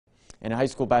In high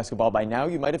school basketball by now,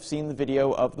 you might have seen the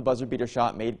video of the buzzer beater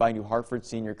shot made by New Hartford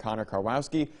senior Connor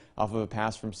Karwowski off of a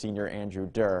pass from senior Andrew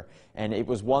Durr. And it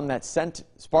was one that sent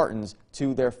Spartans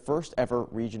to their first ever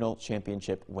regional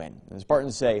championship win. And the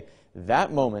Spartans say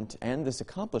that moment and this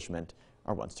accomplishment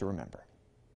are ones to remember.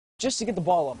 Just to get the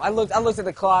ball up. I looked at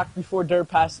the clock before Durr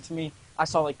passed it to me. I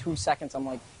saw like 2 seconds.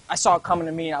 I saw it coming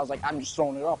to me and I was like, I'm just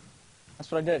throwing it up.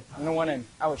 That's what I did. And it went in.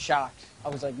 I was shocked. I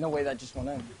was like, no way that just went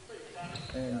in.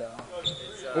 And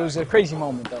it was a crazy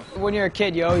moment, though. When you're a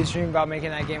kid, you always dream about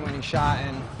making that game-winning shot,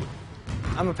 and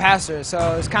I'm a passer,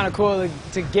 so it's kind of cool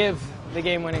to give the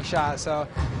game-winning shot, so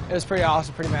it was pretty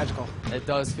awesome, pretty magical. It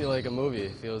does feel like a movie.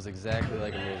 It feels exactly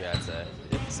like a movie, I'd say.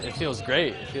 It feels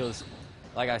great. It feels,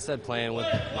 like I said, playing with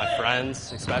my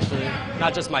friends, especially.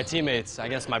 Not just my teammates, I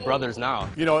guess my brothers now.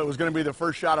 You know, it was going to be the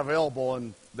first shot available,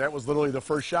 and that was literally the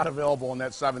first shot available in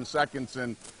that 7 seconds.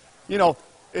 And, you know,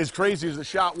 as crazy as the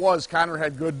shot was, Connor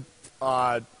had good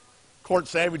court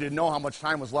savvy to know how much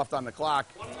time was left on the clock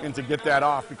and to get that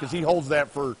off, because he holds that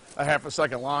for a half a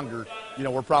second longer. You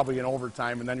know, we're probably in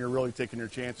overtime, and then you're really taking your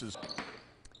chances.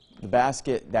 The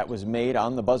basket that was made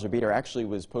on the buzzer beater actually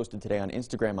was posted today on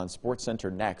Instagram on SportsCenter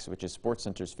Next, which is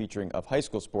SportsCenter's featuring of high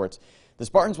school sports. The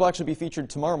Spartans will actually be featured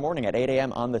tomorrow morning at 8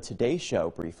 a.m. on the Today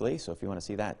Show briefly, so if you want to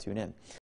see that, tune in.